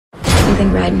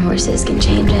think riding horses can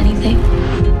change anything?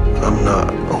 I'm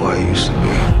not who I used to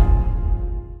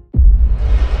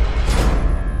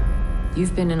be.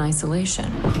 You've been in isolation.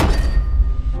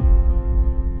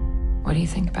 What do you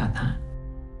think about that?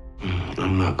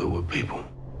 I'm not good with people.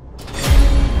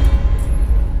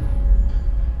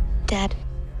 Dad,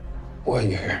 Why are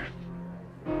you here?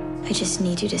 I just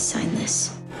need you to sign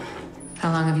this.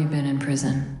 How long have you been in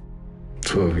prison?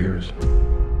 12 years.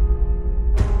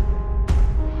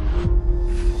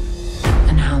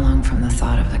 And how long from the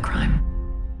thought of the crime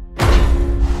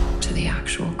to the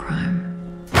actual crime?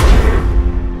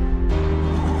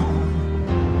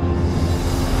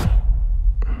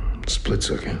 Split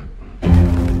second.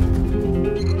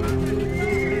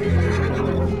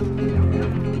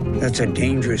 That's a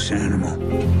dangerous animal.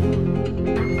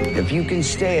 If you can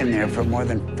stay in there for more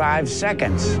than 5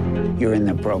 seconds, you're in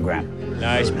the program.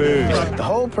 Nice booze. The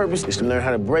whole purpose is to learn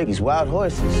how to break these wild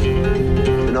horses.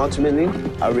 And ultimately,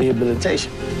 our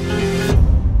rehabilitation.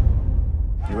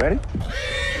 You ready?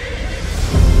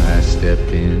 I step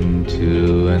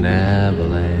into an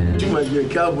avalanche. You must be a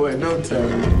cowboy in no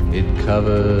time. It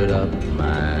covered up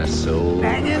my soul.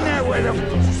 Hang in there with him.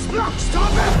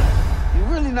 Stop it! You're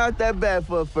really not that bad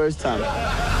for a first time.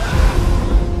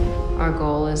 Our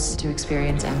goal is to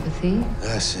experience empathy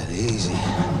That's it, easy.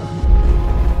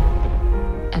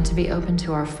 and to be open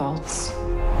to our faults.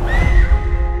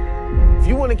 If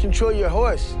you want to control your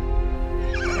horse,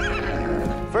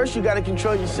 first you got to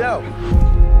control yourself.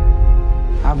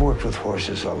 I've worked with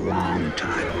horses a long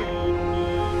time.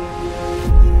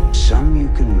 Some you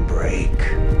can break,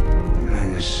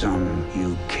 and some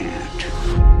you can't.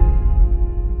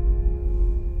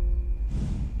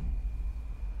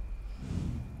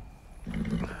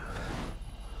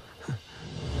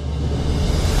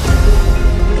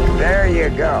 There you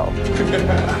go.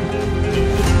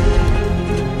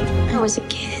 I was a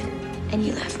kid, and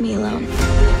you left me alone.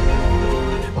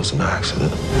 It was an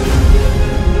accident.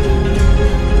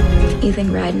 You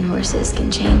think riding horses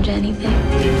can change anything?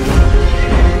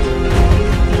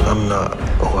 I'm not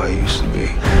who I used to be.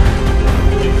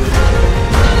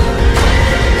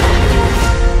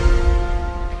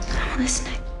 I'm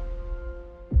listening.